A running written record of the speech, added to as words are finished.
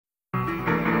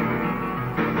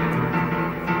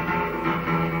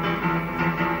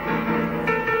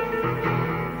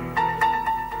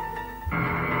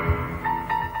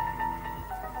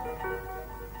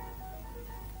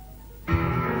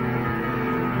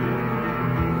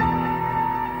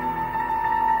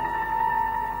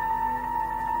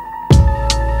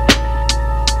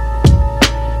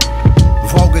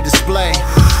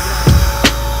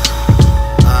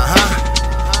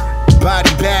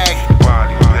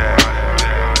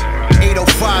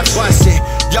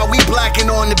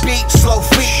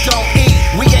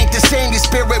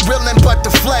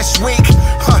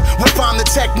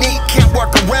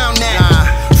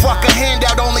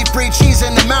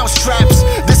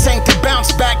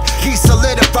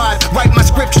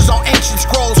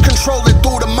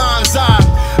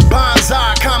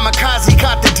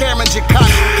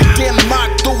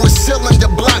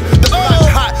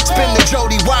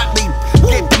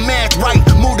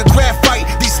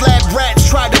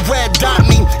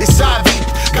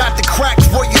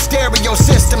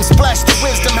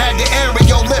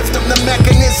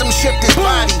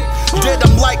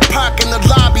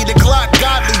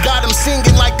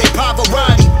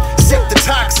Pavarotti. Sip the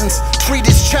toxins, treat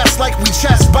his chest like we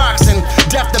chess boxing.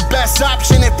 Death the best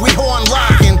option if we horn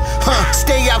locking.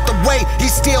 Stay out the way, he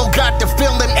still got the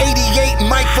feeling. 88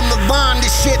 Mike from the line,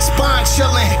 this shit spine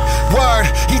chillin'. Word,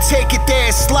 he take it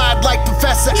there, slide like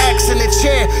Professor X in the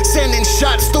chair, sending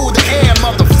shots through the air,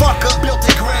 motherfucker. Built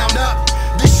it ground up,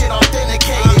 this shit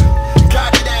authenticated.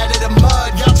 Got it out of the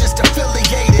mud, y'all just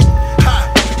affiliated.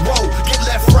 Ha, whoa, get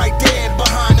left right there,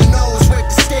 behind the nose with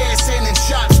the stairs, sending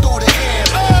shots through the air.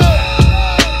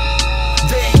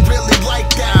 They ain't really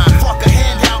like that, fuck a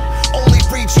handout, only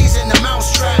free cheese in the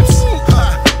mouse traps.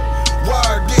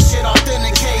 Word, this shit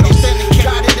authenticated.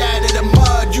 Got it out of the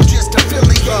mud, you just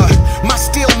affiliated. My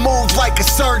steel move like a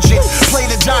surgeon, play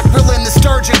the doc, reeling the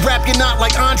sturgeon, rap your knot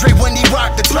like Andre when he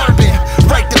rocked the turban.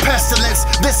 Write the pestilence,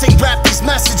 this ain't rap, these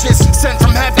messages sent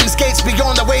from heaven's gates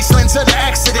beyond the wastelands of the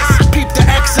Exodus. Peep the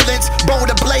excellence, bow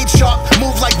the blade sharp,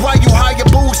 move like Ryu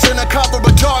Hayabusa in a cover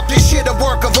of dark. This shit a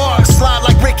work of art, slide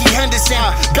like Ricky Henderson.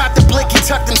 Got the blicky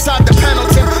tucked inside the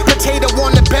Pendleton, potato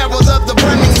on the barrel of the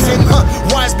Remington.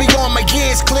 Wise beyond my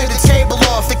years, clear the table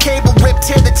off. The cable ripped,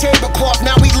 tear the tablecloth.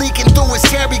 Now we leaking through his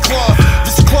terry cloth.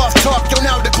 This cloth talk, yo,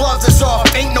 now the gloves is off.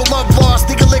 Ain't no love lost,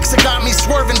 the elixir got me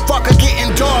swerving, fucker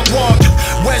getting dog walked.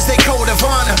 Where's they code of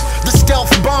honor? The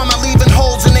stealth bomber leaving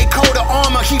holes in they coat of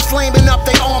armor. He flaming up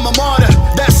they alma mater.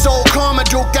 That soul karma,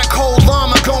 Duke, that cold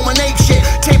llama going ape shit.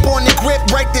 Tape on the grip,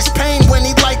 break this pain when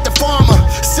he light the farmer.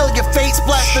 Seal your face,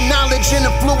 blast the knowledge in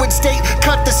a fluid state.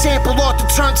 Cut the sample off the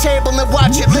turntable and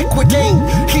watch it liquidate.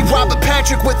 He robbed a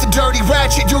Patrick with the dirty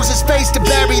ratchet. Use his face to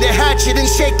bury the hatchet and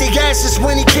shake the asses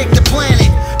when he kicked the planet.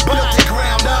 Built the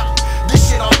ground up, this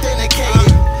shit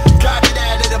authenticated. Got it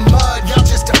out of the mud, y'all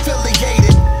just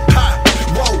affiliated. Ha,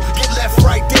 whoa, get left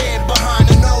right there, behind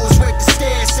the nose with the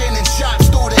stairs, sending shots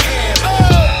through the air.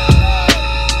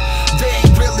 They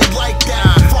ain't really like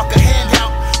that, fuck a handout,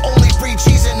 only free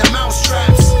cheese in the mouse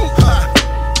traps.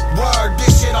 Word,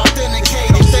 this shit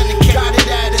authenticated. Got it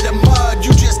out of the mud,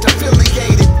 you just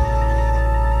affiliated.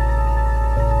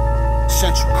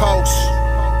 Central Coast,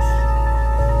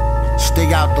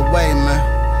 stay out the way,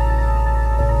 man.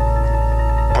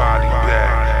 Body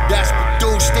bag. That's the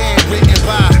dude stand written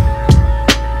by.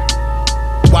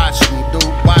 Watch me,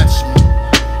 dude, watch me.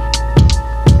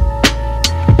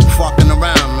 Fucking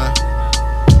around, man.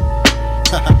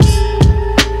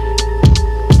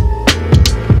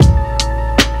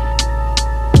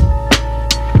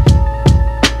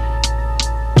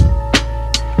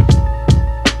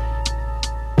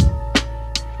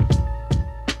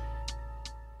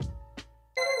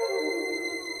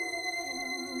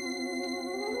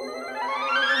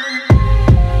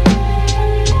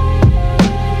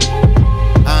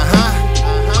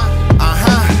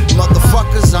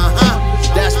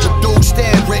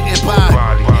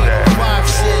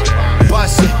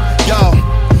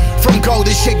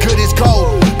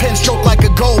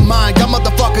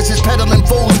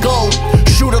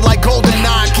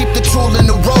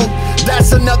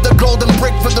 Another golden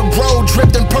brick for the road,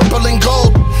 dripped in purple and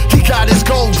gold. He got his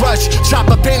gold rush, chop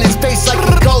up in his face like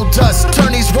the gold dust.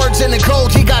 Turn these words into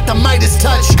gold, he got the Midas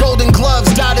touch. Golden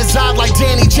gloves, dot his eye like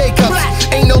Danny Jacobs.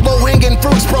 Ain't no low-hanging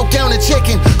fruits, broke down a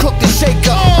chicken, cooked and shake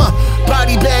up.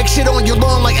 Body bag shit on your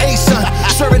lawn like A-Sun.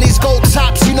 Serving these gold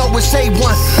tops, you know it's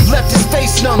A1. Left his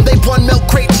face numb, they won milk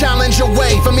crate challenge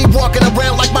away from me walking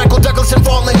around like Michael Douglas and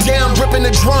falling down, ripping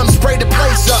the drums, spray the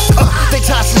place up. They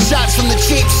tossing shots from the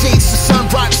cheap seats. The sun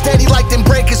rock steady like them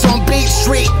breakers on Beach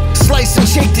Street. Slice them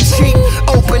cheek to cheek,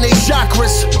 open they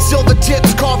chakras. Silver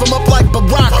tips, carve them up like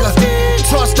Baraka.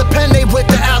 Toss the penne with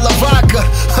the Alavaca.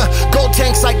 Gold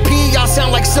tanks like P, y'all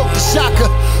sound like Silk the Shaka.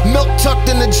 Milk tucked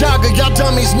in the jogger, y'all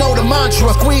dummies know the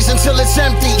mantra. Squeeze until it's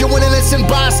empty, you an innocent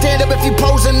bystander if you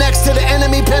posing next to the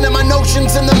enemy. Penning my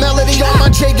notions in the melody on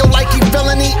my J, yo like he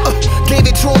felony. Gave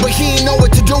it to him but he ain't know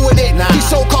what to do with it. These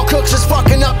so-called cooks is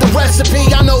fucking up the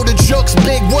recipe. I know the jokes,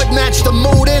 big wood match the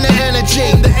mood and the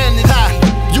energy.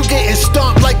 You getting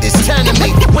stomped like this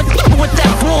enemy. With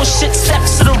that bullshit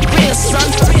steps to the rear, son.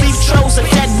 Leave trolls and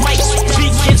dead mics,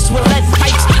 big hits with lead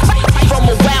pipes.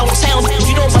 From a wild town,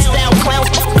 you know my style, clown.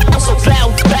 So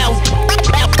bow down.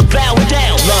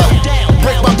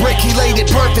 Brick by brick, he laid it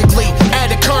perfectly.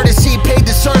 Added courtesy, paid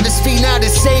the service fee. Now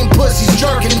the same pussy's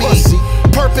jerking me.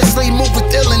 Purposely move with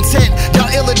ill intent.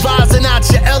 Y'all ill-advising out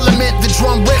your element. The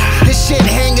drum rip, his shit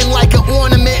hanging like an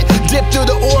ornament. Dip through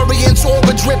the Orient's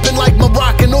orbit, dripping like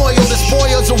Moroccan oil. The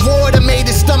spoils of war that made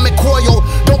his stomach coil.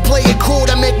 Don't play it cool,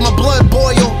 that make my blood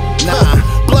boil.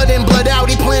 Blood in, blood out,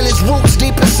 he plant his roots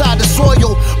deep inside the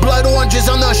soil. Blood oranges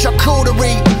on the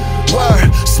charcuterie.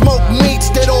 Word, smoked meats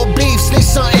that all beefs need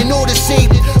something new to see.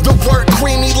 The work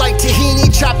creamy like tahini,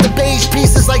 chop the beige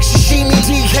pieces like sashimi.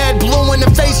 D-head blue in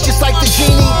the face just like the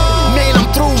genie. Man,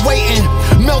 I'm through waiting,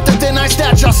 melted then I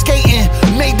that y'all skating.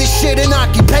 Made this shit an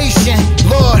occupation.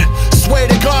 Lord, swear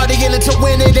to God, again to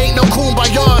win it ain't no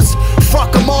kumbayas.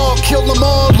 Fuck them all, kill them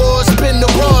all, Lord, spin the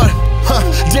rod.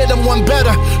 Did them one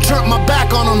better, turned my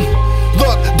back on them.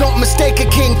 Look, don't mistake a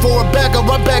king for a beggar.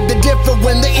 I beg to differ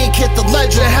when the ink hit the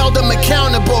ledger. Held him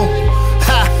accountable.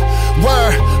 Ha,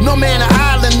 word, no man an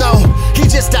island though. He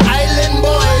just an island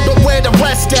boy. But where the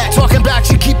rest at? Talking about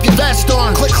you keep your vest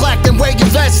on. Click clack, then where your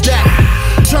vest at?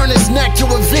 Turn his neck to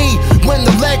a V when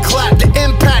the leg clapped. The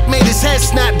impact made his head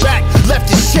snap back, left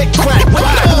his shit cracked.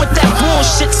 With that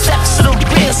bullshit steps to the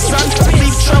rear, son.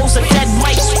 Leave trolls and dead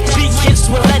mics. Beat kids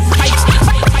with lead pipes.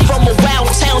 From a wild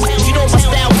town, you know my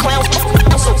style, clown.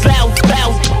 So bow,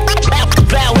 bow, bow,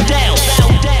 bow down.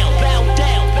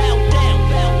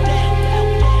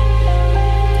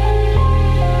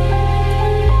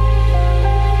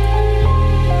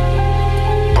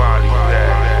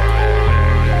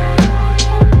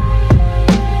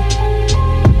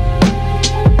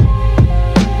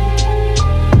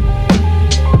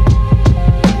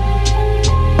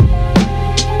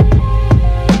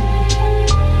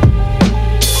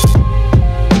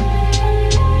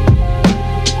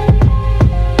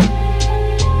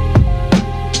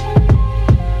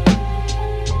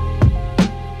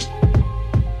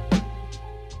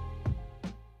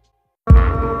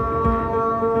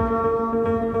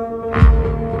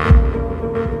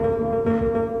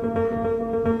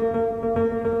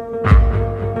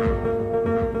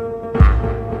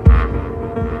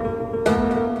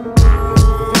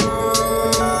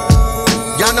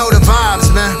 Y'all know the vibes,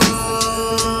 man.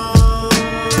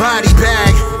 Body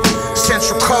bag,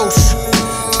 Central Coast,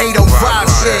 805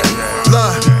 shit.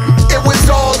 Look, it was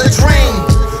all a dream,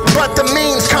 but the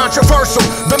means controversial.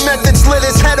 The methods lit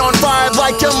his head on fire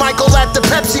like young Michael at the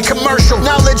Pepsi commercial.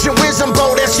 Knowledge and wisdom,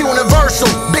 bow, that's universal.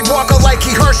 Big walker like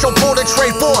he Herschel, pulled a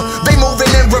tray 4, they moving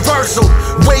in reversal.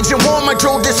 Waging war, my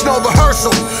crew, this no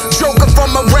rehearsal. Joker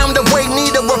from around the way,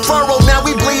 need a referral. Now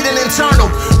we bleeding internal.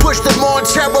 Push the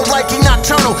Montero like he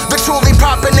nocturnal. The truly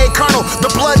poppin' a kernel. The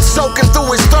blood soaking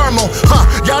through his thermal.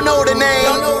 Y'all know the name.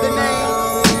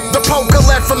 The poker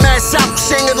left from ass out,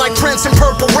 singing like Prince in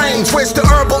Purple Rain. Twist the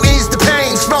herbal, ease the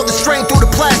pain. Smell the strain through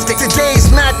the plastic. Today's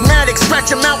mathematics,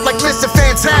 scratch him out like Mr.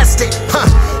 Fantastic.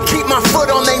 Keep my foot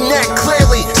on their neck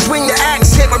clearly. Swing the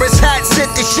axe, hit where his hat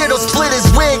sit. This shit'll split his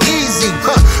wig easy.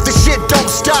 The shit don't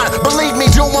stop. Believe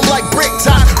me, do him like brick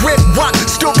top. Grip rock,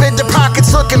 stupid, the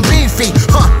pockets looking beefy.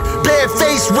 Bare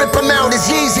face, whip him out his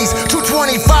Yeezys.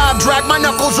 225, drag my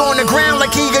knuckles on the ground like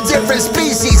he a different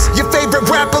species. Your favorite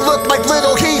rapper look like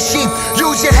little he sheep.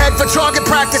 Use your head for target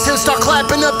practice and start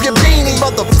clapping up your beanie.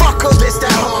 Motherfucker, this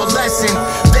that hard lesson.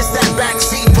 This that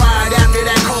backseat ride after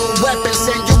that cold weapon.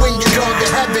 Send you in your dog to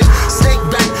heaven. Snake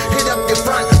back, hit up your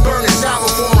front, burn a shower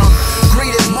for him.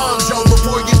 Greet his mom, Joe,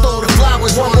 before you throw the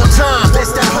flowers. One more time, this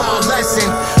that hard lesson.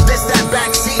 This that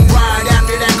backseat ride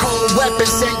after that cold weapon.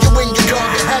 Send you in your dog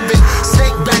to heaven.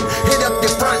 Snake back, hit up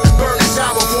your front, burn a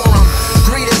shower for him.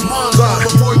 Greet his mom, Joe,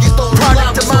 before you throw the flowers.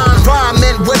 Product of my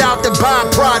environment without the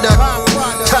byproduct.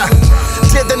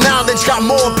 Did the knowledge, got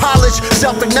more polish,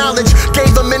 self-acknowledge.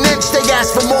 Gave them an inch, they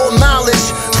asked for more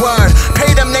mileage. Word,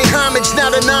 paid them they homage, now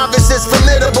the novice is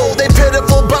formidable. They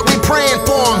pitiful, but we praying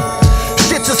for them.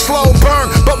 Shit's a slow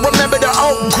burn, but remember the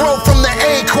oak grow from the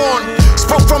acorn.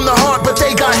 Spoke from the heart, but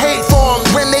they got hate for him.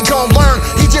 When they gon' learn,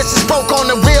 he just spoke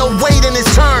on the wheel, waiting his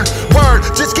turn. Word,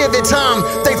 just give it time.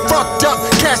 They fucked up,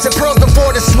 casted pearls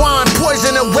before the swine.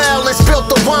 Poisoned a well and spilt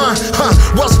the wine.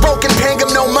 Well spoken, paying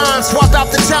him no mind. Swap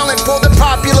out the talent for the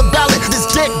popular ballot. This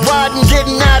dick riding,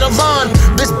 getting out of line.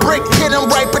 This brick hit him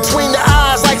right between the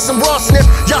eyes like some raw snip.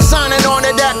 Y'all signing on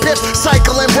to that pip,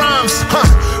 cycling rhymes.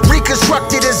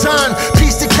 Reconstructed design,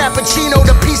 piece to cappuccino.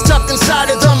 The piece tucked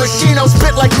inside of the machino.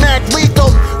 Spit like Mac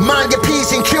Lethal. Mind your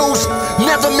P's and Q's.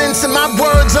 Never mincing my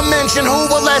words. I mention who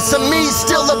will less of me,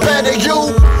 still a better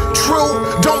you. True,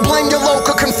 don't blame your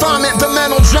local confinement. The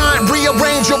mental giant,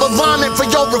 rearrange your alignment for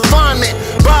your refinement.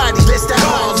 Body, this that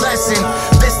hard lesson.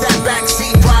 This that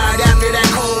backseat ride after that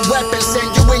cold weapon. Send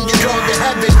you in your dog to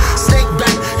heaven. Snake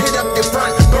back, hit up your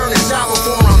front, burn a shower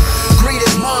for him. Greet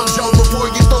his mom, Joe, before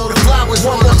you throw the flowers.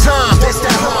 One more time, this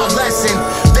that hard lesson.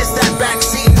 This that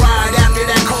backseat ride after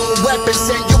that cold weapon.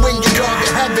 Send you in your dog to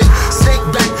heaven. Snake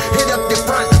back, hit up your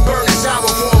front, burn a shower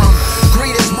for him.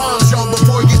 Greet his mom, Joe,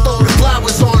 before you throw the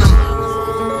flowers on him.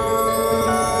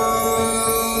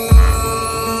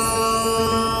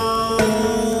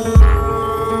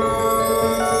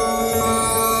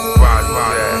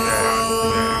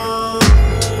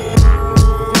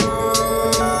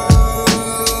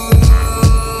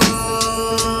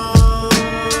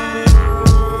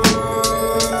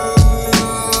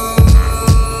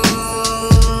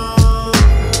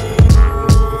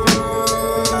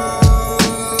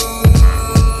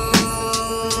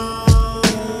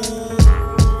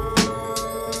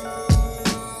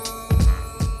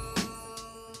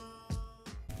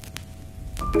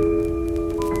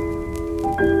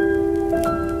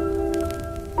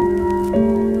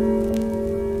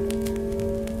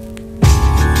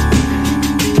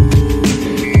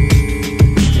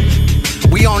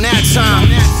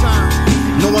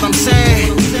 I'm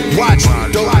saying? Watch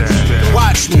me, dude.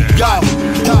 Watch me, yo.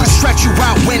 Who can stretch you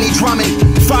out when he drumming?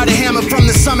 Fire the hammer from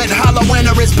the summit, hollow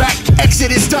enter his back.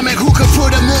 Exit his stomach, who could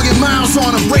put 1,000,000 miles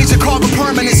on him? Razor carve a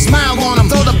permanent smile on him.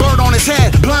 Throw the bird on his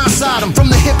head, blindside him. From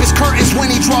the hip his curtains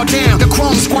when he draw down. The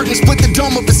chrome squirting, split the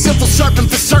dome of a civil serpent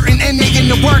for certain. And they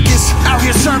in the workers out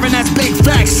here serving, that's big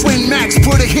facts. Swing max,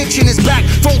 put a hitch in his back.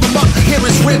 Fold him up, hear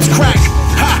his ribs crack.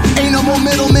 Ha, ain't no more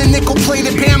middlemen, nickel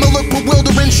plated Bama look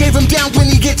bewildering. Shave him down when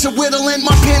he gets a whittling.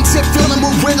 My pen tip filling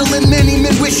with riddling. Many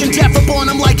men wishing death upon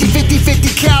him like he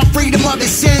 50-50 cow. Freedom of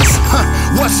his sins. Huh,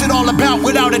 what's it all about?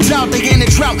 Without a doubt, they in a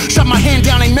drought. Shut my hand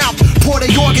down their mouth, pour their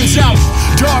organs out.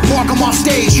 Dog walk him off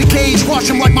stage, you gauge. Watch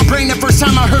him like my brain the first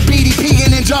time I heard BDP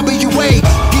and NWA.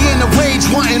 He in the rage,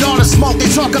 wanting all the smoke. They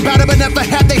talk about it but never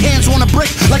had their hands on a brick.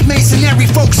 Like masonry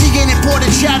folks, he in it for the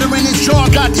chattering. His jaw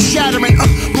got the shattering.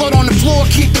 Blood on the floor,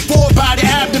 keep the floor by the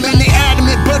abdomen. They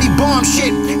adamant, buddy bomb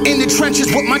shit. In the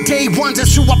trenches with my day ones,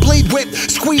 that's who I bleed with.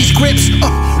 Squeeze grips,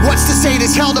 what's to say,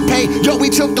 there's hell to pay. Yo, we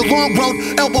took the long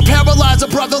road. Elbow paralyze a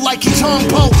brother like he Tom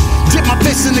Poe. Dip my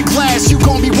fist in the glass, you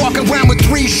gon' be walking around with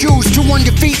 3 shoes. 2 on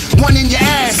your feet, 1 in your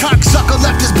ass. Cocksucker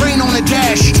left his brain on the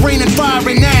dash. Raining fire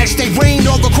and ash, they rained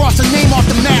over across the name off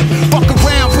the map. Fuck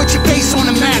around, put your face on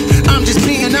the map. I'm just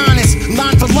being honest,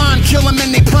 line for line, kill him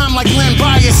and they prime like Len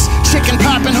Bias. Chicken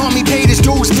poppin', homie paid his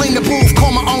dues, clean the booth,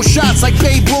 call my own shots like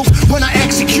Babe Ruth. When I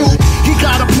execute, he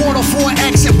got a portal for an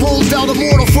exit wound. Fell the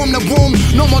mortal from the womb,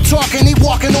 no more talking, he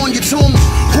walking on your tomb.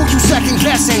 Who you second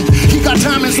guessing? He got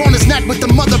diamonds on his neck with the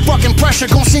motherfucking pressure,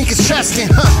 gon' sink his chest in.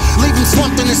 Leave him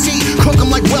slumped in the seat, cook him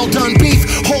like well done beef.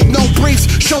 Hold no briefs,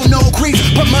 show no grief.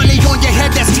 Put money on your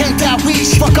head, that's 10,000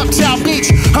 each. Fuck up South Beach,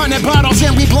 100 bottles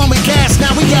and we blowing gas.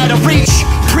 Now we gotta reach,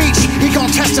 preach, he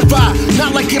gon' testify.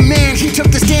 Not like your man, he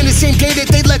took the stand the same day that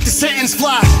they let the sentence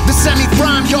fly. The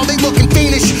semi-prime, y'all, they looking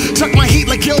fiendish. Tuck my heat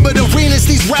like Gilbert Arenas.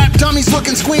 These rap dummies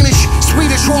looking squeamish.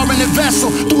 Swedish roar in the vessel,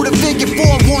 through the figure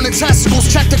 4, worn the testicles.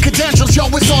 Check the credentials, yo,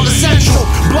 it's all essential.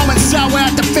 Blowing sour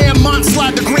at the Fairmont,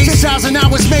 slide the grease. 6,000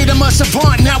 hours made him a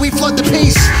savant, now we flood the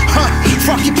piece.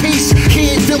 Fuck your piece,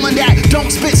 he ain't feeling that.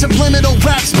 Don't spit subliminal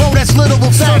raps, bro, that's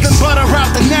literal facts. Serving butter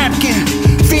out the napkin.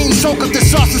 Fiend soak up the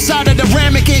sauce inside of the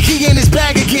ramekin. He in his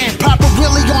bag again. Papa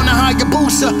Willie on a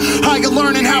Hayabusa. How you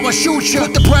learning how I shoot ya?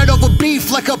 Put the bread over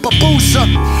beef like a babusa.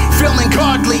 Feeling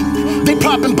godly. They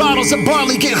popping bottles of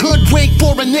barley. Get hoodwinked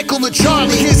for a nickel of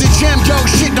Charlie. Here's a gem, yo,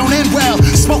 shit don't end well.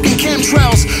 Smoking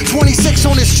chemtrails. 26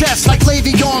 on his chest like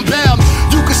Le'Veon Bell.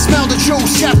 You can smell the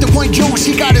juice. After 1 use,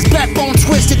 he got his backbone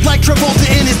twisted like Travolta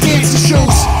in his dancing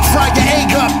shoes. Fry your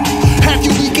egg up. Have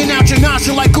you leaking out your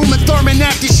nostril like Uma Thurman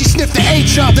after she sniffed the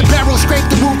H up? The barrel scraped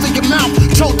the roof of your mouth.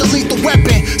 Told the lethal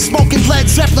weapon. Smoking Led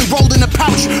Zeppelin rolled in a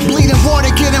pouch. Bleeding water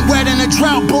getting wet in a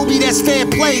drought. Booby, that's fair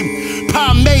play.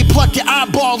 Pomade, pluck your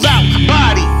eyeball out.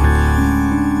 Body.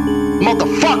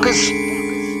 Motherfuckers.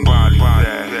 Body.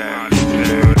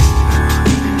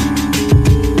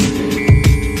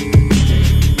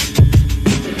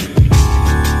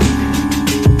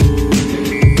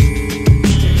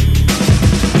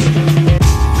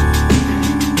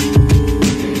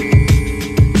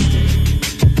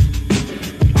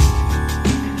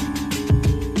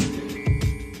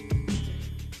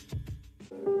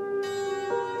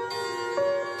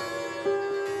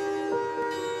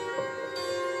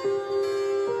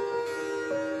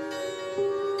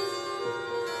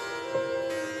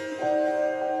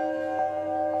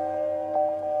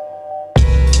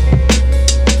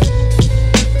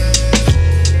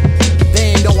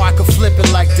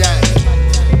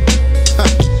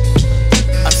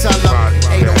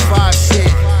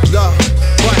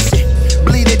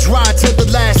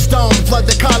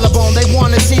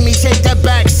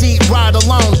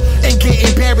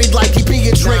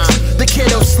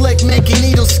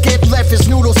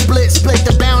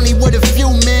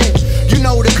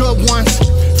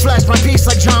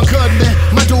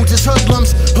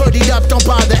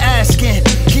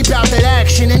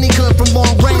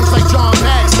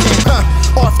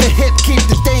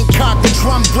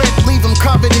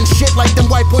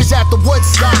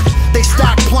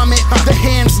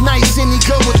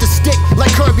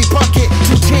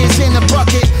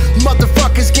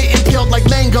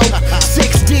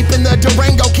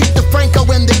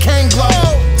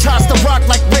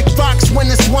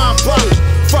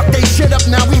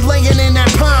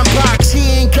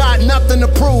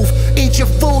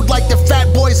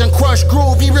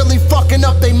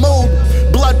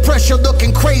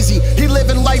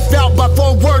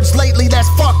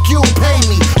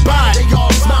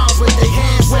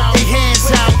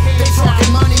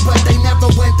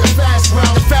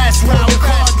 Fast route,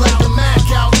 card like the Mac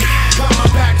out. Got my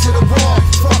back to the wall,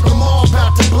 fuck them all,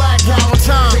 about to black.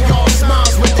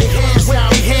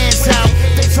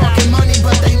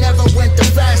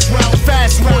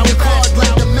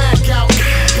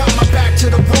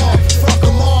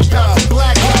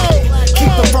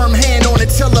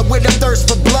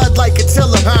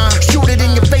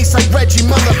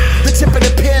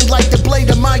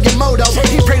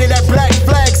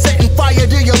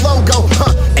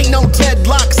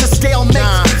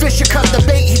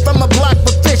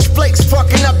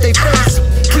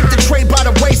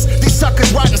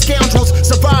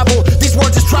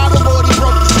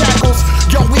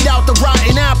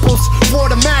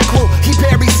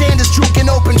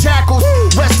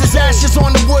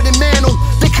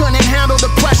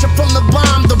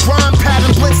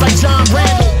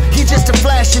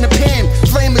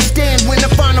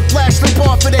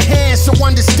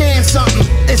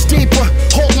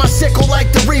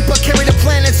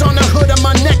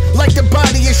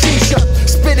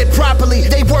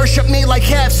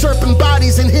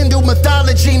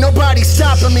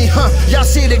 stopping me, Y'all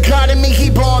see the God in me, he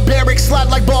barbaric. Slide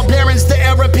like barbarians, the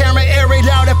heir apparent. Air it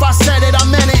out, if I said it, I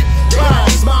meant it. They all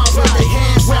smiles with their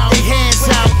hands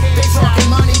out, They talking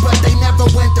money, but they never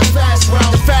went the fast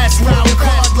route. The fast route, the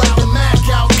card let the Mac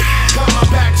out. Got my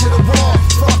back to the wall,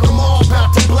 fuck them all,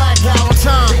 about to black out.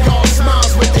 They all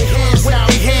smiles with their hands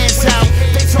out.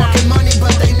 They talking money,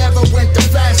 but they never went the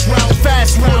fast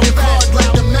route. The card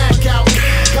let the Mac out.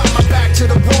 Got my back to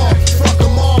the wall, fuck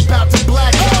them all, about to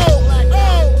black out.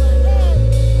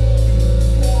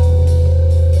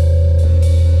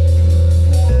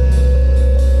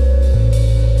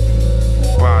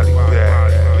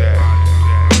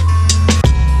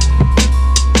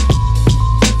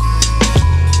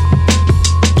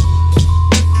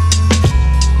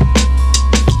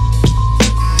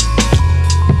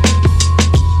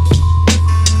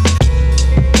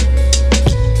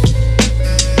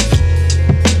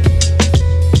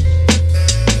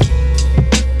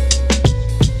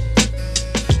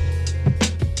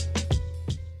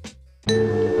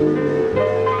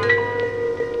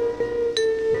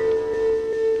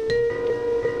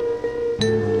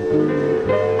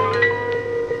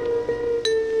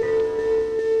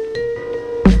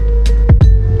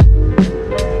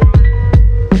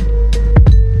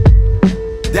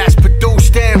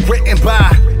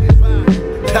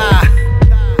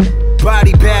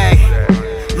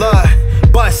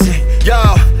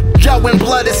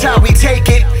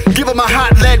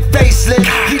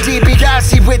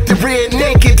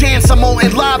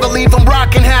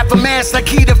 Like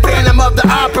he the phantom of the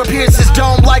opera, pierces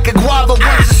dome like a guava.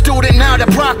 Once a student, now the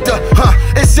proctor.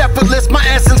 It's effortless, my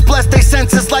essence blessed they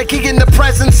senses like he in the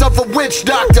presence of a witch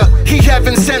doctor. He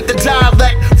heaven sent the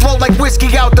dialect, flow like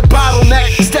whiskey out the bottleneck.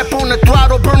 Step on the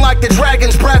throttle, burn like the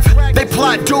dragon's breath. They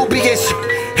plot dubious,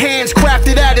 hands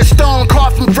crafted out of stone,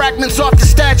 carving fragments off the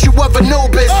statue of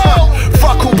Anubis.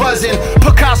 Fuck who buzzing,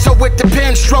 Picasso with the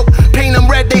pen stroke. Paint them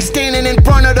red, they standing in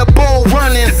front of the bull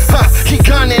running. He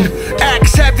gunning,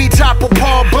 axe heavy, topple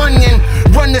Paul Bunyan.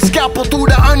 Run the scalpel through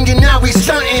the onion, now he's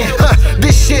stunting.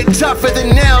 This shit tougher than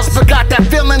nails, but got that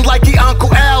feeling like he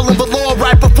Uncle Al in velour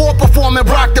right before performing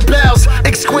Rock the Bells.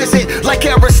 Exquisite, like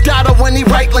Aristotle when he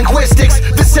write linguistics.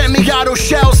 The semi-auto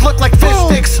shells look like fish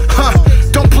sticks.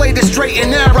 Don't play the straight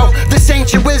and narrow. This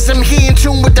ancient wisdom, he in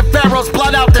tune with the pharaohs.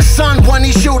 Blot out the sun when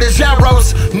he shoot his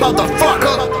arrows.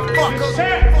 Motherfucker.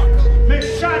 Me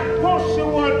shot pussy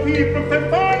old people for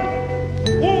fun.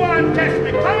 Who want test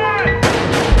me? Come on.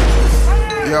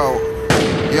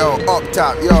 Yo, up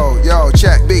top, yo,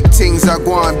 check. Big things are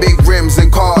going, big rims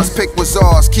and cars. Pick what's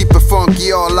ours, keep it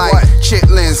funky, all like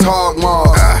chitlins, hog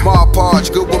maws,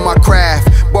 Marpage, good with my craft.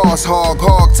 Boss hog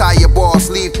tie your boss,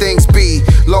 leave things be.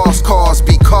 Lost cause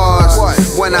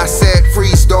because when I said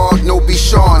freeze dog, no be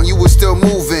Sean, you was still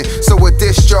moving. So a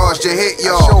discharge to hit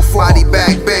y'all. Body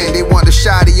back bend, they want the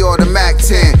shotty or the Mac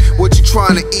 10. What you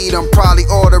trying to eat? I'm probably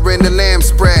ordering the lamb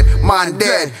spread. Mine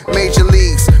dead, major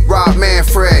leagues, Rob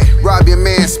Manfred. Rob your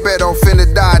man, sped off in the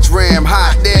Dodge Ram.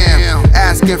 Hot damn,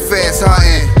 asking feds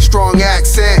hunting. Strong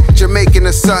accent, Jamaican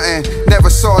or something. Never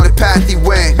saw the path he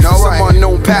went. Some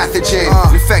unknown pathogen.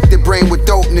 Infected brain with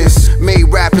dopeness. Made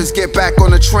rappers get back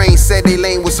on the train. Said they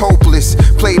lane was hopeless.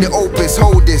 Play the opus,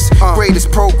 hold this.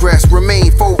 Greatest progress,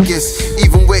 remain focused.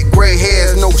 Even with gray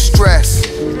hairs, no stress.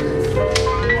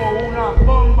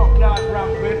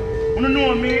 You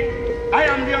know me, I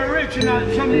am the original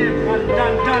Jamaican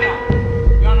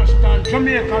Dantana. You understand?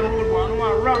 Jamaican road boy. I don't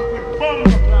want to rank with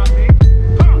bumper clad me.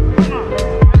 Come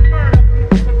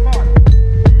on.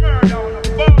 Murder on a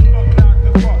bumper clad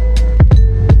the fuck.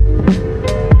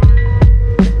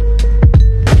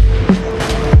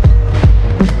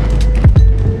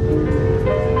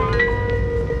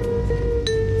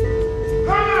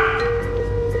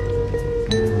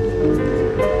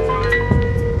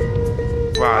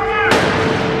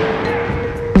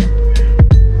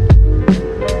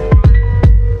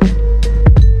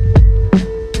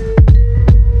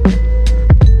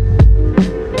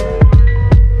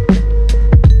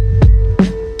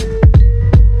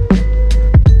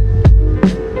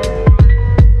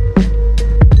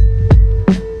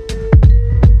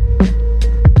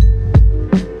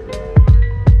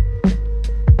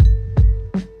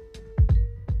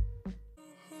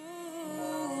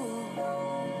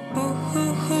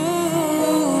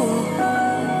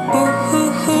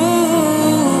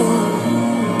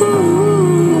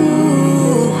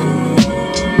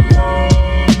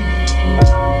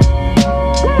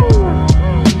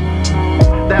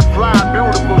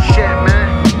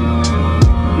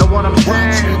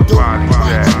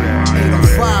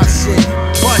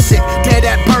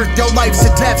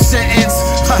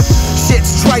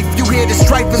 a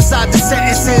stripe inside the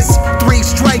sentences. 3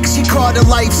 strikes, she caught a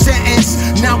life sentence.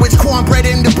 Now it's cornbread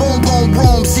in the boom boom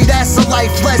room. See, that's a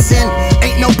life lesson.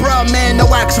 Ain't no bruh, man, no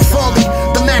action fully.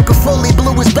 The Mac fully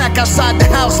blew his back outside the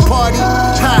house party.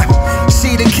 Ha,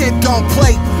 see the kid don't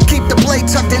play. Keep the blade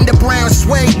tucked in the brown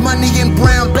suede. Money in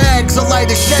brown bags, a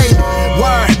lighter shade.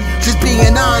 Word, just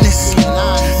being honest.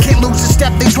 Can't lose a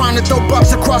step, they trying to throw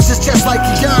bucks across his chest like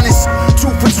Giannis. 2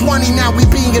 for 20, now we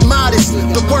being modest.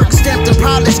 The work stamped and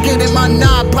polished, getting my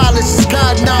knob polished is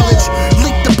God knowledge.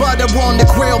 Leak the butter on the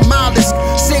grill, modest.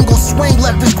 Single swing,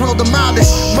 left his grill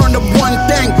demolished. Learn the one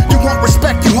thing, you want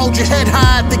respect, you hold your head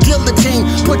high at the guillotine.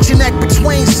 Put your neck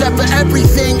between, sever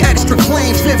everything, extra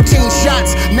clean. 15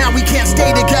 shots, now we can't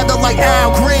stay together like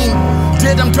Al Green.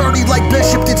 Did him dirty like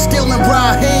Bishop did Steele and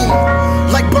Raheem.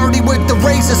 Like Birdie with the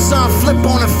razor, son, flip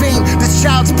on a fiend. This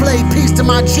child's play, peace to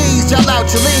my G's, y'all out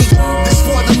your league. This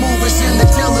for the movers and the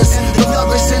dealers, the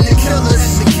lovers and the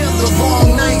killers, the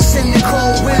long nights and the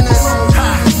cold winters.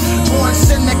 Ha, born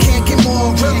sinner can't get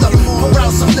more realer. Pour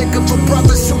out some liquor for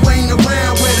brothers who ain't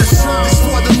around with us. This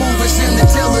for the movers and the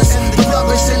dealers, the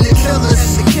lovers and the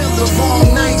killers, the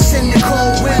long nights and the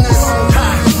cold winters.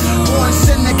 Ha, born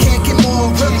sinner can't get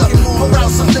more realer. Pour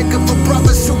out some liquor for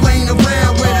brothers who ain't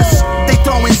around with us. They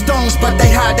throwing stones, but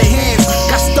they hide their hands.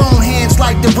 Got stone hands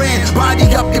like Duran. Body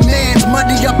up your mans,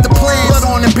 muddy up the plans. Blood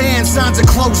on the band, signs of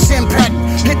close impact.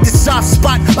 Hit the soft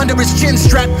spot under his chin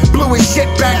strap. Blew his shit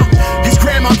back. His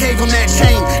grandma gave him that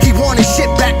chain. He want his shit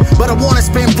back, but I wanna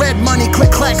spend red money, click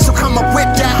clack, so come up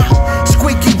with that.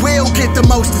 Squeaky wheel get the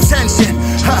most attention.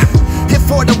 Huh. Hit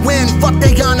for the win, fuck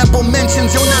they honorable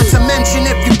mentions. Yo, not to mention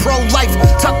if you pro-life,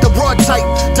 tuck the raw tight,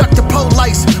 duck the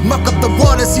police, muck up the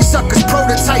water, see suckers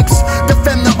prototypes.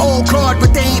 Defend the old guard,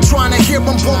 but they ain't trying to hear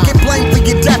them. Won't get blamed for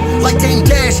your death like Dame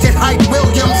Dash did Hype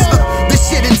Williams. This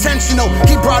shit intentional,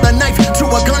 he brought a knife to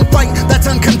a gunfight, that's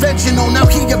unconventional.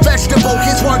 Now he a vegetable,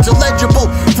 his words are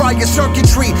legible. Fry your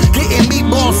circuitry, getting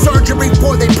meatball surgery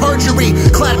for they perjury.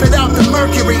 Clap it out the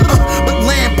mercury, but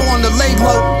lamp on the lay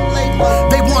low.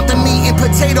 They want the meat and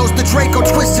potatoes, the Draco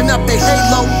twisting up their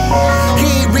halo. He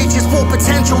ain't reach his full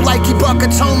potential like he buck a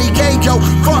Tony Gago.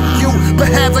 Fuck you, but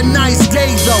have a nice day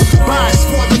though. Bye.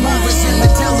 For the movers and the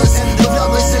dealers, the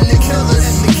lovers and the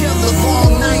killers, the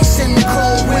long nights and the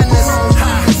cold winters.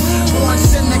 Ha, born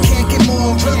sinner can't get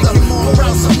more realer. Pour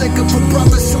out some liquor for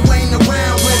brothers who ain't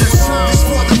around with us. This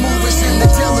for the movers and the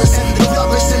dealers, the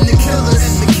lovers and the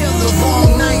killers, the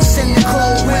long nights and the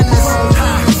cold winters.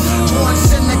 Ha, born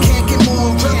sinner can't get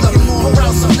more realer. Pour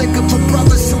out some liquor for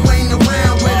brothers who ain't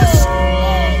around with us.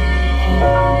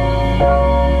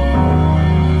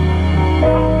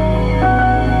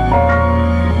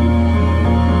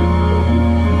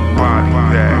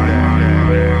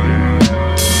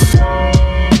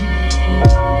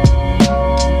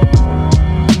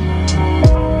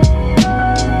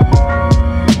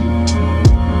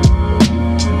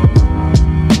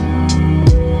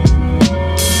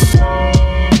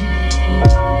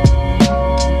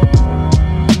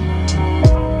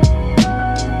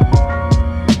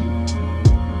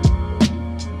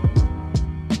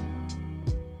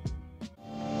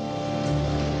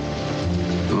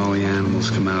 All the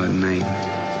animals come out at night.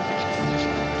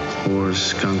 Whores,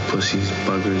 skunk pussies,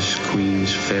 buggers,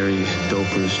 queens, fairies,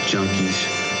 dopers, junkies.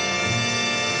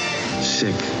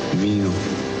 Sick, venal.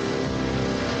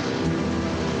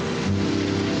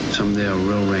 Someday a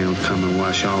real rain will come and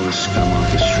wash all the scum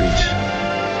off the streets.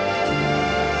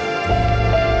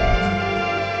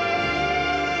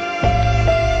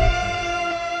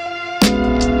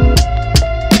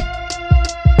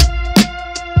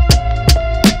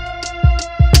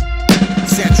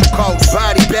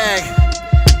 Body bag,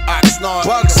 Oxnard,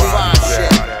 Bugs,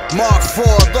 shit. Mark 4,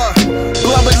 look.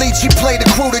 Blubber Leach, he played the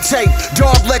crew to tape.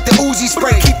 Dog let the Uzi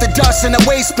spray. Keep the dust in the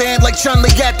waistband like Chun-Li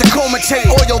at the coma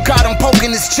tape. Oil got him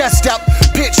poking his chest out.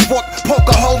 Pitchfork, poke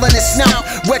a hole in his snout.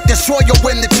 Wet the soil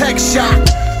when the tech shot.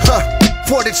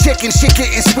 For the chicken, shit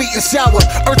getting sweet and sour.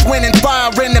 Earth, wind, and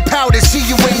fire in the powder. See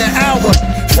you in the hour.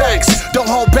 Facts, don't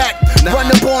hold back.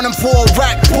 Run up on him for a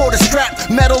rack. Pull the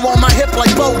strap, metal on my hip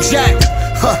like Bojack.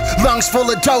 Lungs full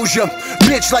of Doja,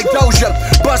 bitch like Doja.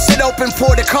 Bust it open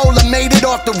for the cola, made it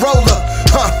off the roller.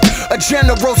 A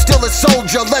general, still a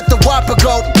soldier, let the whopper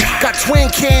go. Got twin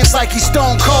cans like he's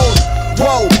stone cold.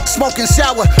 Whoa, smoking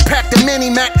sour, pack the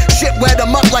mini Mac. Shit wet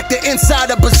him up like the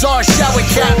inside of Bazaar shower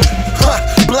cap.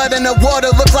 Blood in the water,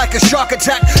 look like a shark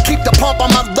attack. Keep the pump on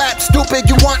my lap, stupid,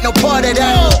 you want no part of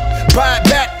that. Buy it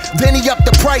back, then he up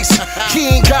the price. He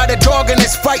ain't got a dog in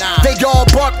his fight, they all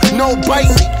bark, no bite.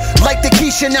 Like the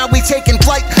Keisha, now we taking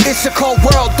flight. It's a cold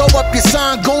world, throw up your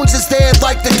sign, goons is there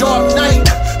like the Dark Knight.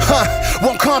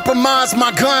 won't compromise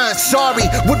my gun. Sorry,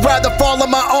 would rather fall on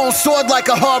my own sword like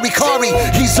a Harikari.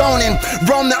 He's owning,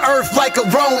 roam the earth like a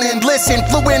Ronin. Listen,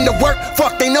 flew into work,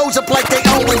 fuck they nose up like they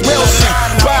Owen Wilson.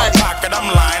 Right. Pocket, I'm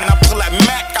lying, and I pull that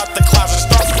Mac out the closet,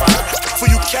 start frying. For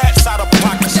you cats out of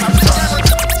pocket, stop crying.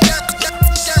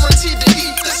 Guaranteed to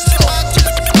eat this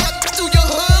through your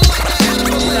hood like a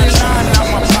avalanche. Out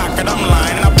my pocket, I'm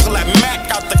lying, and I pull that Mac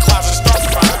out the closet, start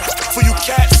frying. For you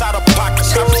cats out of pocket,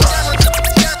 stop crying.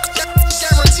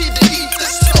 Guaranteed to eat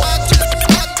this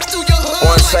through your hood.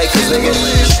 One takers, nigga.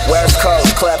 West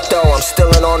Coast, klepto, I'm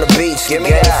stillin' on the beach. Get me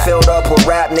that. Filled up with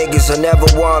rap niggas who never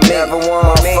want me.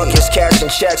 Motherfuckers cashing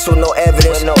checks with no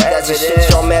evidence. That's the shit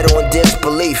y'all metal in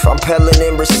disbelief. I'm peddling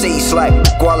in receipts like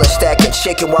Guala stacking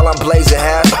chicken while I'm blazing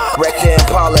half. Wreck the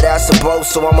Impala, that's a boat,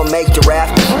 so I'ma make the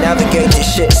raft. Navigate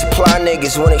this shit, supply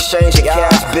niggas when exchanging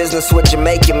cash. Business with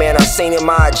Jamaican, man, I seen in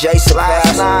my adjacent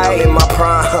past. I'm in my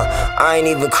prime, I ain't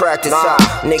even cracked the top.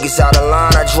 Niggas out of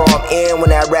line, I draw them in when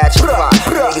that ratchet pop.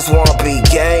 Niggas wanna be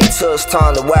gang till it's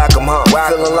time to whack them, huh?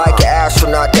 Feeling like an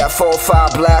astronaut, that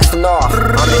 4-5 blasting off.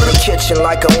 I'm in the kitchen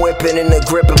like I'm whipping in the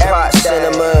gripping pot.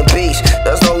 Cinema and beach,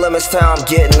 there's no limits to how I'm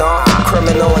getting off.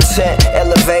 Criminal intent,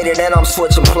 elevated and I'm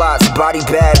switching plots. Body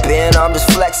bad Ben, I'm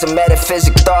just flexing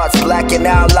metaphysic thoughts. Blacking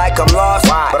out like I'm lost,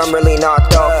 but I'm really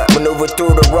not though. Maneuver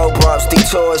through the road bumps,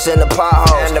 detours in the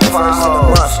potholes. The first of the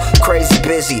month, crazy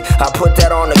busy. I put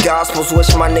that on the gospels,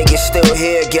 wish my niggas still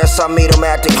here. Guess I meet them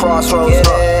at the crossroads.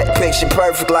 Picture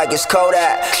perfect like it's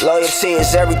Kodak. Loyalty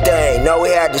is everything, know we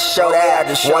had to show that.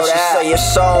 Once you say your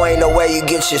soul, ain't no way you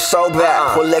get your soul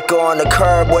back. Put liquor on the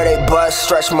curb where they bust,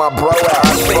 stretch my bro out.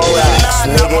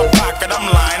 Nigga. Pocket, I'm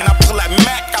lying, and I pull that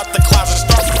Mac out the closet,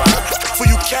 start frying. For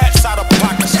you cats out of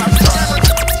pocket, stop crying.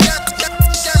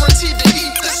 Guaranteed to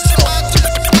eat this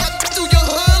through your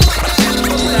hood like a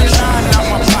avalanche. Out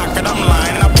my pocket, I'm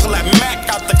lying, and I pull that Mac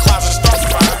out the closet, start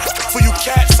frying. For you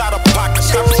cats out of pocket,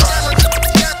 stop crying.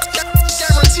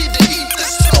 Guaranteed to eat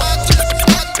this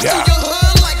through your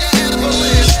hood like a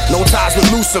avalanche. No ties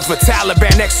with Lucifer,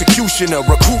 Taliban executioner.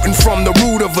 Recruiting from the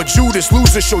root of a Judas.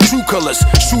 Losers show true colors.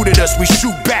 Shoot at us, we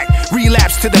shoot back.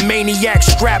 Relapse to the maniac,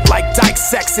 strapped like dyke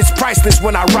sex. It's priceless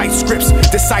when I write scripts.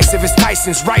 Decisive as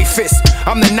Tyson's right fist.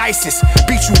 I'm the nicest,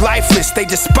 beat you lifeless. They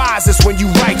despise us when you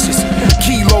righteous.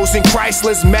 Kilos in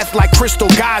Chryslers, meth like Crystal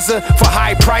Gaza. For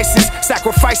high prices,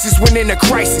 sacrifices when in a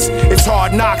crisis. It's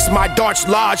hard knocks, my darts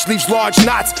large, leaves large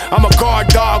knots. I'm a guard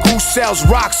dog who sells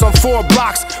rocks on 4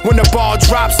 blocks. When the ball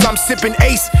drops, I'm sipping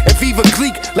Ace and Viva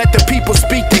Gleek. Let the people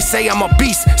speak, they say I'm a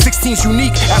beast. 16's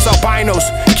unique as albinos.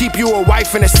 Keep you a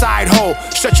wife in a side hole.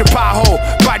 Shut your pie hole,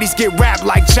 bodies get wrapped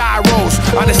like gyros.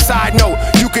 On a side note,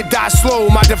 you could die slow.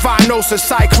 My divine notes a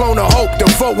cyclone of hope.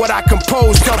 Devote what I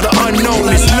compose till the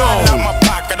unknown is known. Out my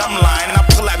pocket, I'm lying, and I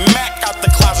pull that Mac out the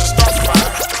closet, start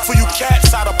frying. For you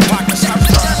cats out of pocket, stop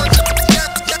crying.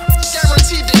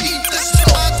 Guaranteed to eat this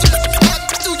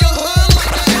through your hood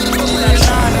like a avalanche.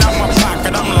 Out my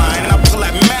pocket, I'm lying, and I pull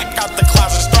that Mac out the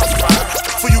closet, start frying.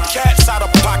 For you cats out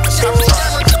of pocket, stop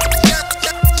crying.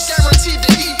 Guaranteed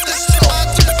to eat this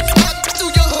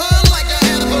through your hood like a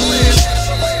avalanche.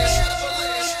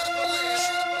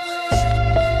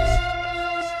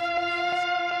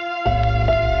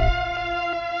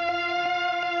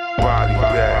 Body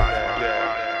bag.